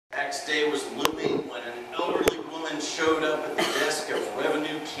tax day was looming when an elderly woman showed up at the desk of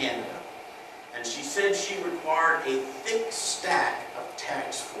Revenue Canada, and she said she required a thick stack of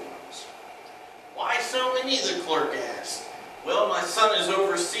tax forms. "Why so many?" the clerk asked. "Well, my son is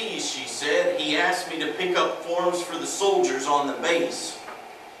overseas," she said. "He asked me to pick up forms for the soldiers on the base."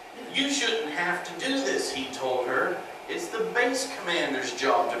 "You shouldn't have to do this," he told her. "It's the base commander's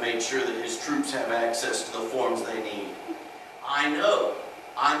job to make sure that his troops have access to the forms they need." "I know.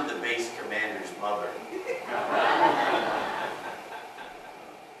 I'm the base commander's mother."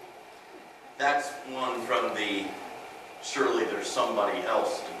 That's one from the Surely There's Somebody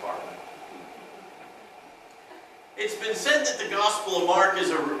Else department. It's been said that the Gospel of Mark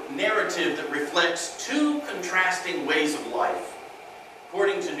is a narrative that reflects two contrasting ways of life.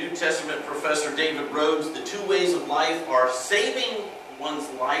 According to New Testament professor David Rhodes, the two ways of life are saving one's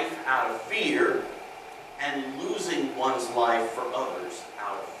life out of fear and losing one's life for others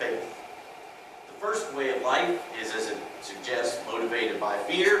out of faith. The first way of life is, as it suggests, motivated by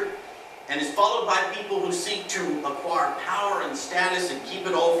fear, and is followed by people who seek to acquire power and status and keep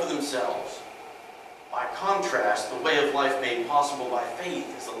it all for themselves. By contrast, the way of life made possible by faith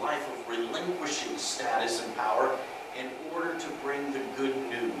is a life of relinquishing status and power in order to bring the good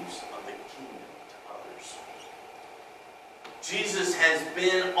news of the kingdom to others. Jesus has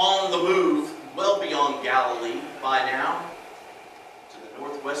been on the move well beyond Galilee by now, to the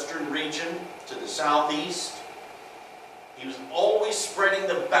northwestern region, to the southeast. He was always spreading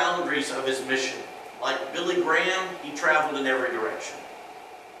the boundaries of his mission. Like Billy Graham, he traveled in every direction.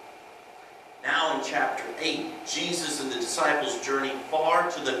 Now in chapter 8, Jesus and the disciples journey far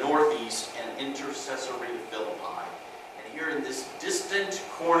to the northeast and enter Caesarea Philippi. And here in this distant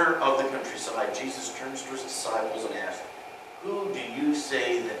corner of the countryside, Jesus turns to his disciples and asks, "Who do you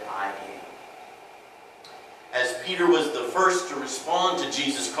say that I am?" As Peter was the first to respond to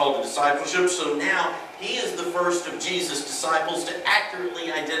Jesus' call to discipleship, so now he is the first of Jesus' disciples to accurately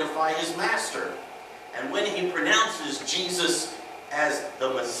identify his master. And when he pronounces Jesus as the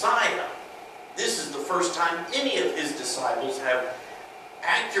Messiah, this is the first time any of his disciples have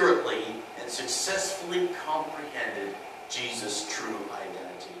accurately and successfully comprehended Jesus' true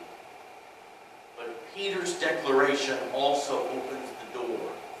identity. But Peter's declaration also opens the door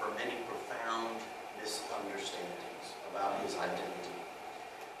for many profound misunderstandings about his identity.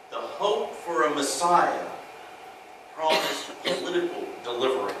 The hope for a Messiah promised political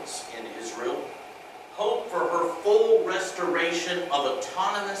deliverance in Israel, hope for her full restoration of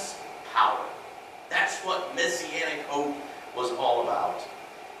autonomous power. That's what Messianic hope was all about.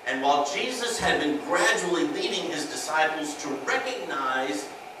 And while Jesus had been gradually leading his disciples to recognize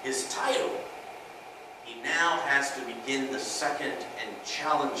his title, he now has to begin the second and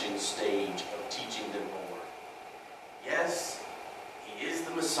challenging stage of teaching them more. Yes, he is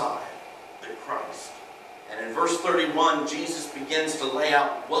the Messiah, the Christ. And in verse 31, Jesus begins to lay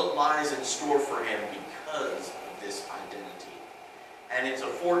out what lies in store for him because of this identity. And it's a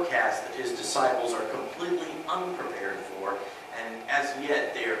forecast that his disciples are completely unprepared for, and as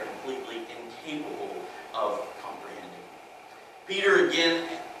yet they are completely incapable of comprehending. Peter again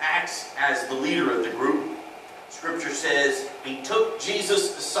acts as the leader of the group. Scripture says he took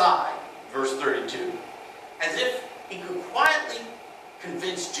Jesus aside, verse 32, as if he could quietly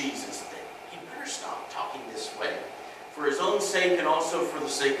convince Jesus that he better stop talking this way, for his own sake and also for the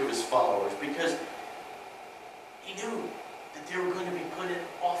sake of his followers, because he knew that they were going to be put in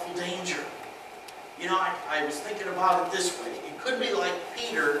awful danger. You know, I was thinking about it this way. It could be like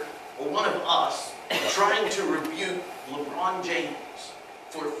Peter, or one of us, trying to rebuke LeBron James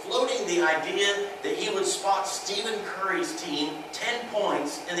for floating the idea that he would spot Stephen Curry's team 10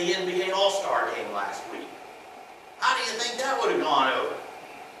 points in the NBA All-Star game last week. How do you think that would have gone over?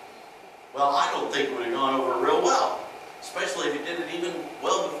 Well, I don't think it would have gone over real well, especially if he did it even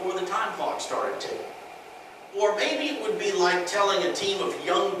well before the time clock started ticking. Or maybe it would be like telling a team of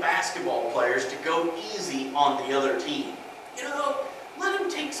young basketball players to go easy on the other team. You know, let them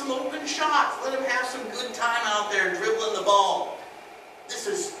take some open shots. Let them have some good time out there dribbling the ball. This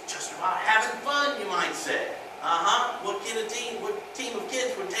is just about having fun, you might say. What team of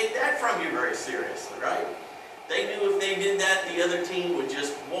kids would take that from you very seriously, right? They knew if they did that, the other team would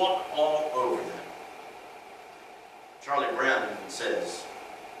just walk all over them. Charlie Brown even says,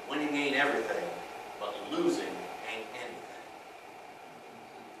 "Winning ain't everything, but losing ain't anything."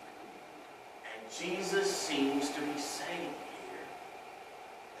 And Jesus seems to be saying here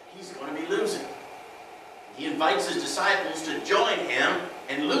that he's going to be losing. He invites his disciples to join him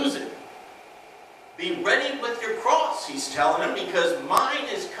in losing. Be ready with your cross, he's telling them, because mine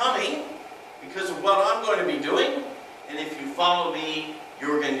is coming because of what I'm going to be doing. And if you follow me,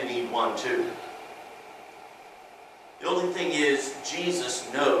 you're going to need 1 too. The only thing is, Jesus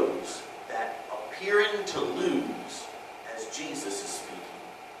knows that appearing to lose as Jesus is speaking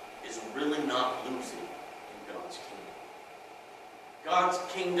is really not losing in God's kingdom. God's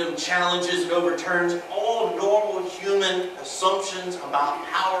kingdom challenges and overturns all normal human assumptions about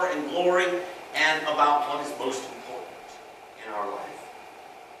power and glory and about what is most important in our life.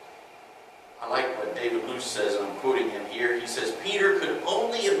 I like what David Luce says, and I'm quoting him here. He says, Peter could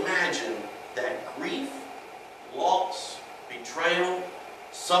only imagine that grief, loss, betrayal,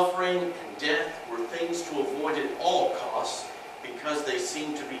 suffering, and death were things to avoid at all costs because they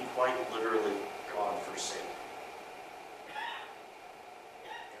seemed to be quite literally God-forsaken.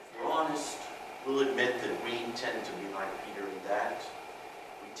 If we're honest, we'll admit that we tend to be like Peter in that.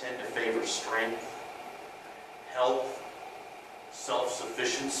 We tend to favor strength, health,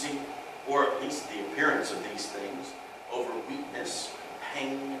 self-sufficiency, or at least the appearance of these things, over weakness,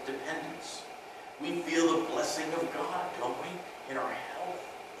 pain, and dependence. We feel the blessing of God, don't we? In our health,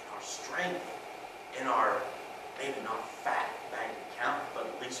 in our strength, in our, maybe not fat bank account, but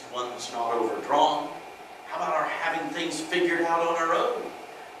at least one that's not overdrawn. How about our having things figured out on our own?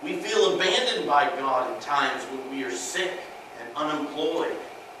 We feel abandoned by God at times when we are sick and unemployed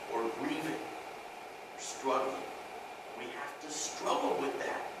or grieving or struggling. We have to struggle with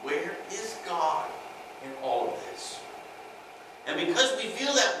that. Where is God in all of this? And because we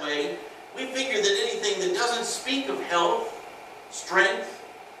feel that way, we figure that anything that doesn't speak of health, strength,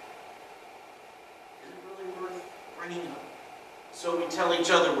 isn't really worth bringing up. So we tell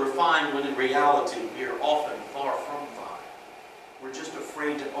each other we're fine when in reality we are often far from fine. We're just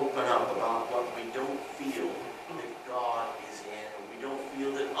afraid to open up about what we don't feel that God is in, or we don't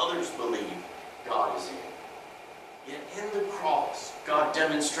feel that others believe God is in. Yet in the cross, God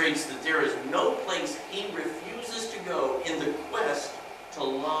demonstrates that there is no place He refuses to go in the quest to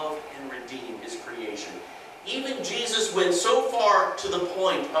love and redeem His creation. Even Jesus went so far to the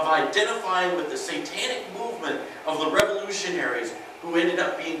point of identifying with the satanic movement of the revolutionaries who ended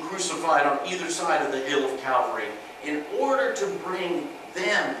up being crucified on either side of the hill of Calvary in order to bring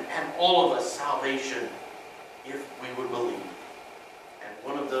them and all of us salvation if we would believe. And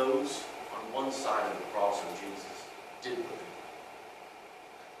one of those on one side of the cross of Jesus did believe.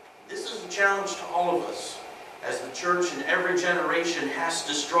 This is a challenge to all of us, as the church in every generation has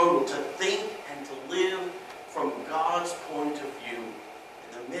to struggle to think and to live from God's point of view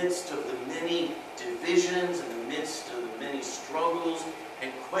in the midst of the many divisions, in the midst of the many struggles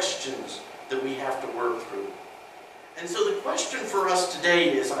and questions that we have to work through. And so the question for us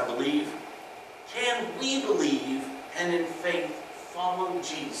today is, I believe, can we believe and in faith follow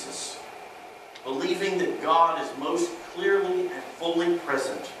Jesus, believing that God is most clearly and fully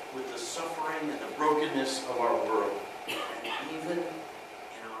present with the suffering and the brokenness of our world, and even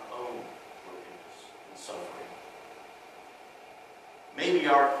in our own brokenness and suffering? Maybe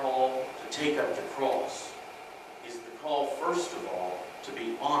our call to take up the cross is the call, first of all, to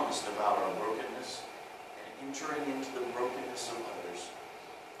be honest about our brokenness and entering into the brokenness of others.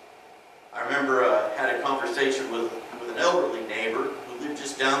 I remember I had a conversation with an elderly neighbor who lived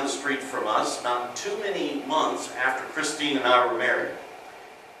just down the street from us, not too many months after Christine and I were married.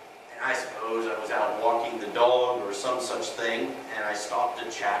 And I suppose I was out walking the dog or some such thing, and I stopped to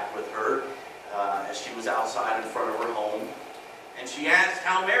chat with her as she was outside in front of her home. And she asked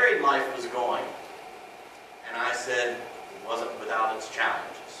how married life was going. And I said it wasn't without its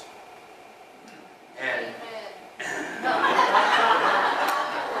challenges. And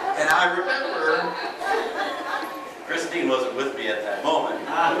and I remember, Christine wasn't with me at that moment.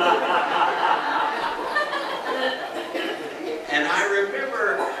 And I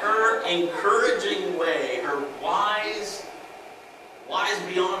remember her encouraging way, her wise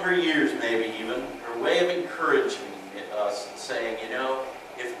beyond her years maybe even, her way of encouraging us and saying, you know,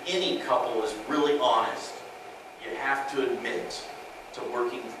 if any couple is really honest, you have to admit to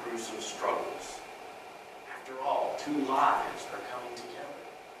working through some struggles. After all, two lives are coming together.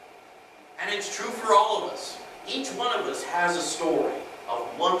 And it's true for all of us. Each one of us has a story of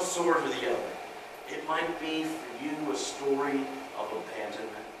one sort or the other. It might be for you a story of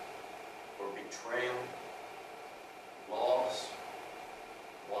abandonment or betrayal, loss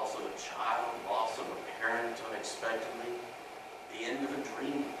of a child, loss of a parent unexpectedly, the end of a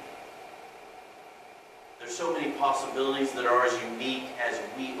dream. There's so many possibilities that are as unique as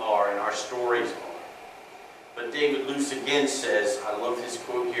we are and our stories are. But David Luce again says, I love his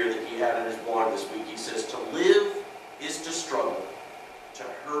quote here that he had in his blog this week. He says, to live is to struggle, to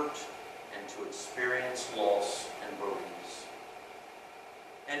hurt, and to experience loss and brokenness.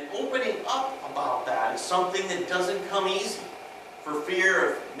 And opening up about that is something that doesn't come easy. for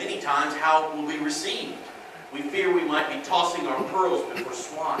fear of many times how it will be received. We fear we might be tossing our pearls before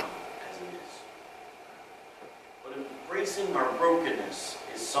swine, as it is. But embracing our brokenness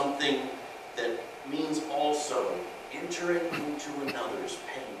is something that means also entering into another's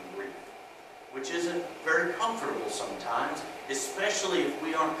pain and grief, which isn't very comfortable sometimes, especially if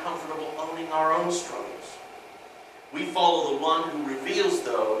we aren't comfortable owning our own struggles. We follow the one who reveals,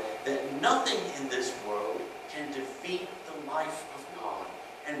 though, that nothing in this world can defeat the life of God.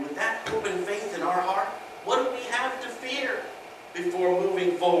 And with that hope and faith in our heart, what do we have to fear before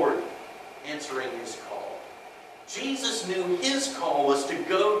moving forward, answering his call? Jesus knew his call was to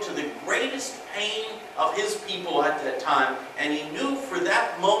go to the greatest pain of his people at that time, and he knew for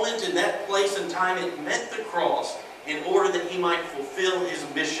that moment in that place and time it meant the cross in order that he might fulfill his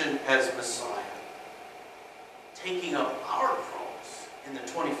mission as Messiah. Taking up our cross in the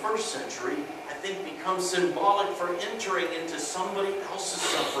 21st century, I think, becomes symbolic for entering into somebody else's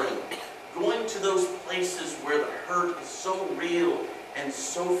suffering, going to those places where the hurt is so real and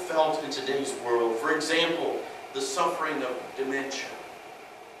so felt in today's world. For example, the suffering of dementia,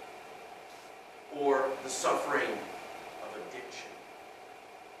 or the suffering of addiction,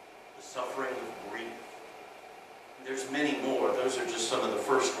 the suffering of grief. There's many more. Those are just some of the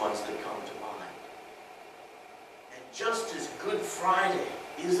first ones that come to mind. And just as Good Friday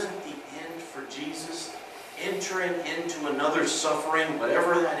isn't the end for Jesus, entering into another suffering,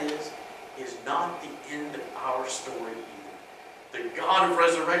 whatever that is not the end of our story either. The God of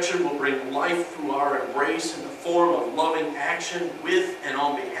resurrection will bring life through our embrace in the form of loving action with and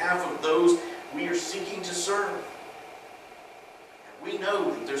on behalf of those we are seeking to serve. And we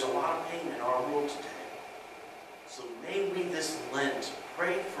know that there's a lot of pain in our world today. So may we this Lent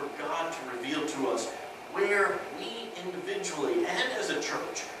pray for God to reveal to us where we individually and as a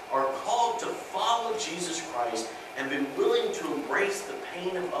church are called to follow Jesus Christ and be willing to embrace the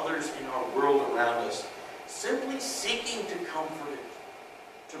pain of others in our world around us, simply seeking to comfort it,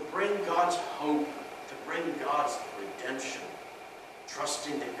 to bring God's hope, to bring God's redemption,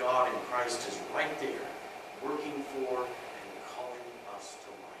 trusting that God in Christ is right there, working for and calling us to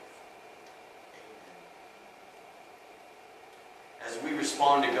life. Amen. As we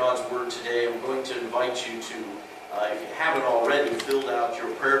respond to God's Word today, I'm going to invite you to, if you haven't already filled out your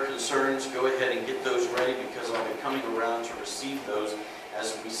prayer concerns, go ahead and get those ready, because I'll be coming around to receive those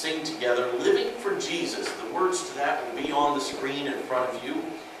as we sing together, Living for Jesus. The words to that will be on the screen in front of you,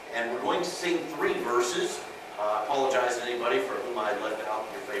 and we're going to sing 3 verses. I apologize to anybody for whom I left out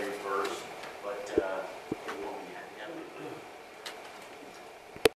your favorite verse, but